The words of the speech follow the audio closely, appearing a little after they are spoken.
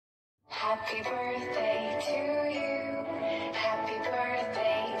Happy birthday to you. Happy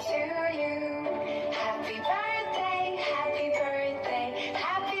birthday to you. Happy birthday, happy birthday,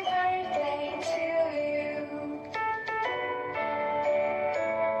 happy birthday to you. Happy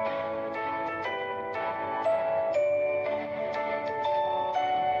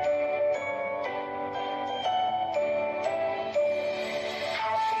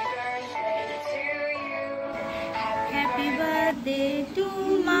birthday to you. Happy birthday to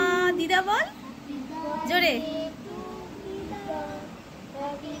ma. দিদা বল জোরে।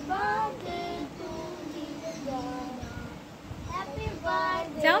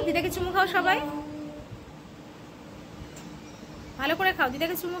 যাও দিদাকে চুমু খাও সবাই, ভালো করে খাও,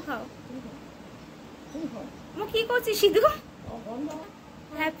 দিদাকে চুমু খাও। মা কি করছিস সিধু?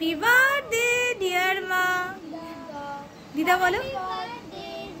 হ্যাপি বার্থডে ডিয়ার মা। দিদা বলো।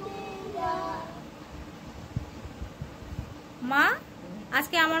 মা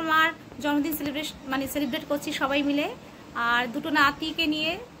আজকে আমার মার জন্মদিন সেলিব্রেট করছি সবাই মিলে, আর দুটো নাতিকে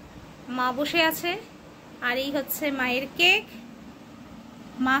নিয়ে মা বসে আছে। আর এই হচ্ছে মায়ের কেক।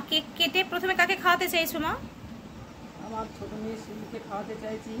 মা কেক কেটে প্রথমে কাকে খাওয়াতে চাইছো মা? আমার ছোট মেয়ে শিউলিকে খাওয়াতে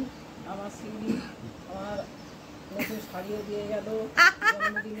চাইছি। আমার শিউলি আমার নতুন শাড়িও দিয়ে গেল,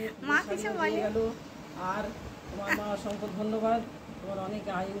 মা কিছু বলে গেল। আর তোমার মা অসংখ্য ধন্যবাদ, তোমার অনেক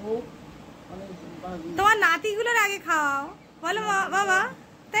আয়ু হোক, অনেক তোমার নাতিগুলোর আগে খাওয়াও বলো মা বাবা,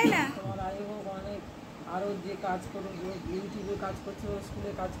 তাই না? তোমার আয়ু হোক অনেক, আরো যে কাজ করো, ইউটিউবে কাজ করছো,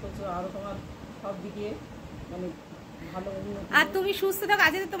 স্কুলে কাজ করছো, আরো তোমার সব দিকে মানে ভালো উন্নতি। আর তুমি সুস্থ থাকো,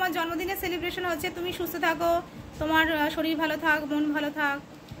 আজকে তোমার জন্মদিনের সেলিব্রেশন হচ্ছে, তুমি সুস্থ থাকো, তোমার শরীর ভালো থাক, মন ভালো থাক,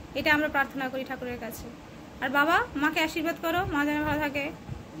 এটা আমরা প্রার্থনা করি ঠাকুরের কাছে। আর বাবা মাকে আশীর্বাদ করো, মা যেন ভালো থাকে।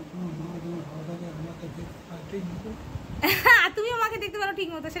 তুমিও মাকে দেখতে পারো ঠিক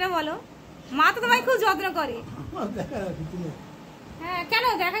মতো, সেটা বলো। মা তো তোমায় খুব যত্ন করে। হ্যাঁ কেন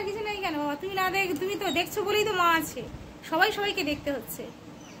দেখার কিছু নেই কেন? তুমি না তুমি তো দেখছো বলেই তো মা আছে, সবাইকে দেখতে হচ্ছে।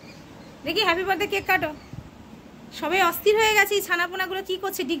 দেখি হ্যাপি বার্থডে কেক কাটো। সবাই অস্থির হয়ে গেছে, এই ছানাপোনাগুলো কি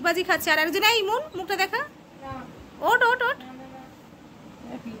করছে, ডিগবাজি খাচ্ছে। আর একজন এই মুখটা দেখা, ওট ওট ওট,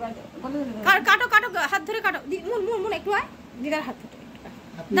 কাটো কাটো, হাত ধরে কাটো। মুন একটু আয়, দিদার হাত ধরে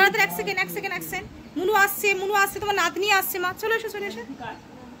দাঁড়াতে। এক সেকেন্ড। মুনু আসছে, তোমার নাতনি আসছে। মা চলে এসো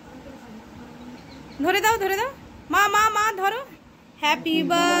ধরে দাও মা ধরো। Happy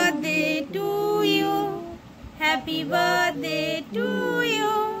birthday to you, happy birthday to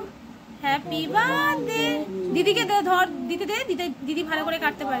you, happy birthday. দিদিকে দে, ধর দিতে দে, দিদি ভালো করে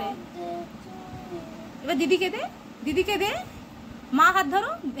কাটতে পারে। এবার দিদিকে দে। মা হাত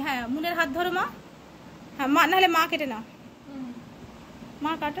ধরো, হ্যাঁ মুনের হাত ধরো মা। হ্যাঁ মা, নাহলে মা কেটে নাও,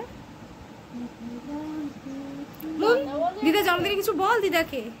 মা কাটো। দিদা জন্মদিনে কিছু বল,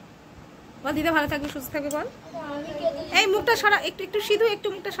 দিদাকে বল, দিদা ভালো থাকবে, সুস্থ থাকবে বল। এই মুখটা সারা, একটু সিধু, একটু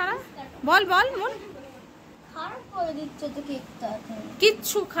মুখটা সারা, বল মন। খারাপ করে দিচ্ছে তো কেকটা।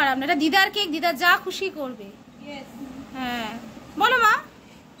 কিচ্ছু খারাপ না, এটা দিদার কেক, দিদা যা খুশি করবে। হ্যাঁ বলো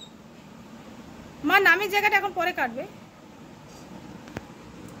মা নামের জায়গাটা এখন পরে কাটবে।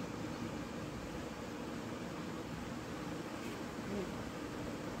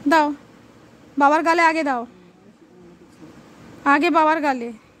 দাও বাবার গালে আগে দাও, আগে বাবার গালে।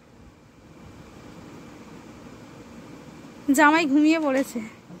 জামাই ঘুমিয়ে পড়েছে।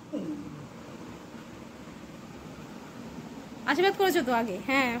 আশীর্বাদ করেছো তো আগে,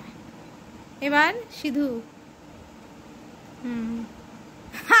 হ্যাঁ এবার সিধু।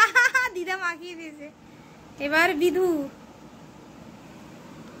 দিদা মাখিয়ে দিয়েছে। এবার বিধু।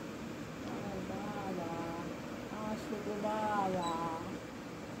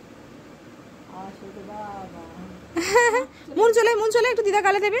 মন চলে একটু দিদা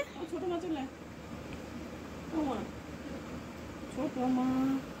গালে দেবে। ছোট মা চলে, ছোট মা,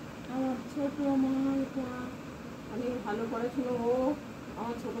 আমার ছোট মা অনেক ভালো পড়াছিল। ও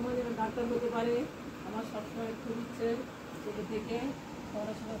আমার ছোট মা যেন ডাক্তার হতে পারে, আমার সবসময় খুব ইচ্ছে ছোট থেকে।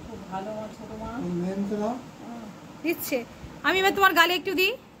 পড়াশোনা খুব ভালো আমার ছোট মা। দিচ্ছে, আমি এবার তোমার গালে একটু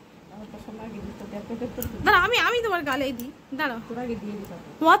দিই। দাঁড়া আমি তোমার গালে দিই, দাঁড়াও।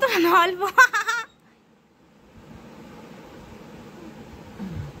 অত না অল্প।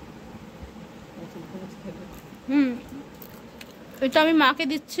 এটা আমি মাকে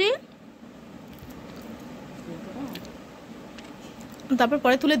দিচ্ছি, তারপর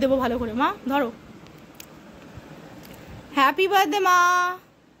পরে তুলে দেবো ভালো করে। মা ধরো। হ্যাপি বার্থডে মা।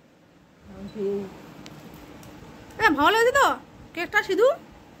 ভালো হয়েছে তো কেকটা সিধু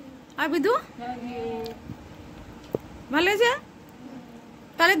আর বিধু? ভালো হয়েছে?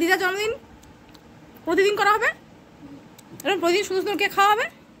 তাহলে দিদার জন্মদিন প্রতিদিন করা হবে, এরকম প্রতিদিন সুন্দর সুন্দর কেক খাওয়া হবে।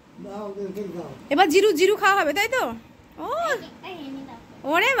 এবার জিরু খাওয়া হবে, তাই তো? ও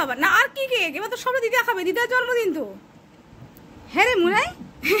ওরে বাবা, না আর কি কেক? এবার তো সবাই দিদা খাবে, দিদার জন্মদিন তো। হ্যাঁ রে মুনাই,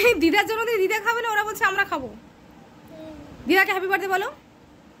 দিদার জন্মদিন দিদা খাবে না, ওরা বলছে আমরা খাবো। দিদাকে হ্যাপি বার্থডে বলো।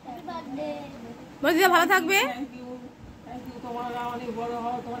 Happy birthday. বলো দিদা ভালো থাকবে। থ্যাংক ইউ, তোমরা অনেক বড়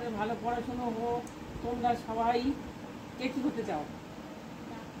হও, তোমাদের ভালো পড়াশোনা হোক। তোমরা সবাই কে কি হতে চাও?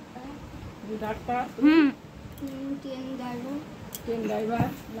 তুমি doctor, train driver. Train driver?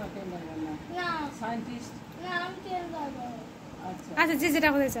 না, ট্রেন ড্রাইভার না, না সায়েন্টিস্ট। না, আমি ট্রেন ড্রাইভার। আচ্ছা, আচ্ছা, যে যেটা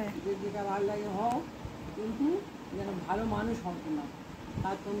হতে চায়। যে যেটা ভালো লাগে হও, কিন্তু যেন ভালো মানুষ হও তোমরা।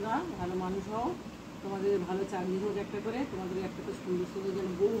 আর তোমরা ভালো মানুষ হও, তোমাদের ভালো চাকরি হোক একটা করে, তোমাদের একটা তো সুন্দর সুন্দর যেন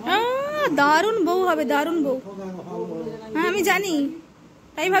বউ হয়। দারুণ বউ হবে, দারুণ বউ। হ্যাঁ আমি জানি,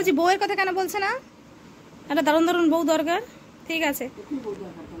 তাই ভাবছি বউয়ের কথা কেন বলছে না। একটা দারুণ দারুণ বউ দরকার। ঠিক আছে, একটু বউ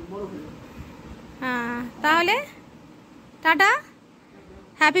দরকার, বড় হলে। হ্যাঁ তাহলে টাটা,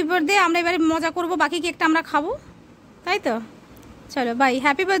 হ্যাপি বার্থডে। আমরা এবারে মজা করব, বাকি কেকটা আমরা খাবো, তাই তো? চলো বাই,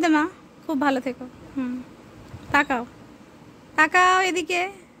 হ্যাপি বার্থডে মা, খুব ভালো থেকো। তাকাও তাকাও এদিকে,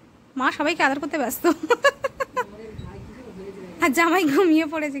 মা সবাইকে আদর করতে ব্যস্ত। আর জামাই ঘুমিয়ে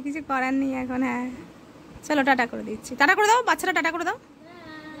পড়েছে, কিছু করার নেই এখন। হ্যাঁ চলো টাটা করে দিচ্ছি, টাটা করে দাও বাচ্চারা, টাটা করে দাও,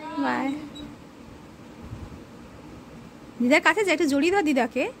 বাই। দিদার কাছে যে একটু জড়িয়ে দাও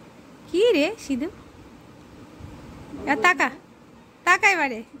দিদাকে। কি রে সিধু, তাকা তাকা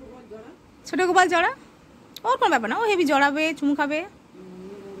এবারে, ছোট গোপাল জড়া, ওর কোনো ব্যাপার না, ও হেভি জড়াবে, চুমু খাবে।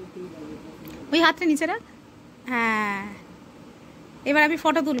 ওই হাতটা নিচে রাখ। হ্যাঁ এবার আমি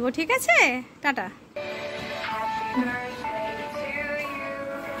ফটো তুলবো, ঠিক আছে? Tata.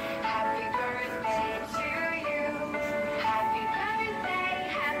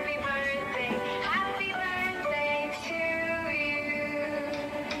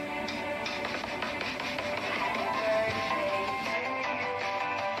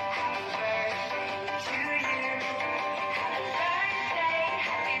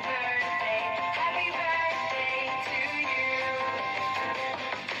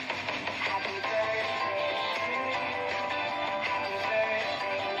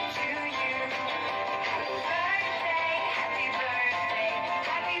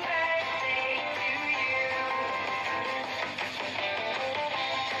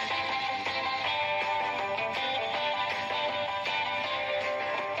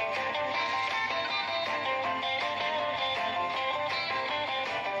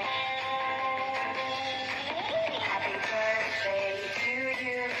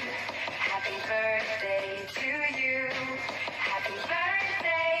 Happy birthday to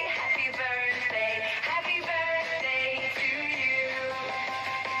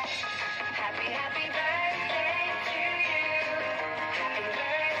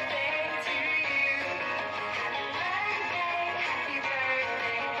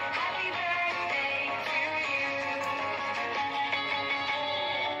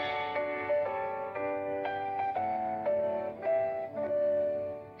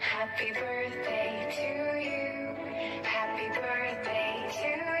Happy birthday to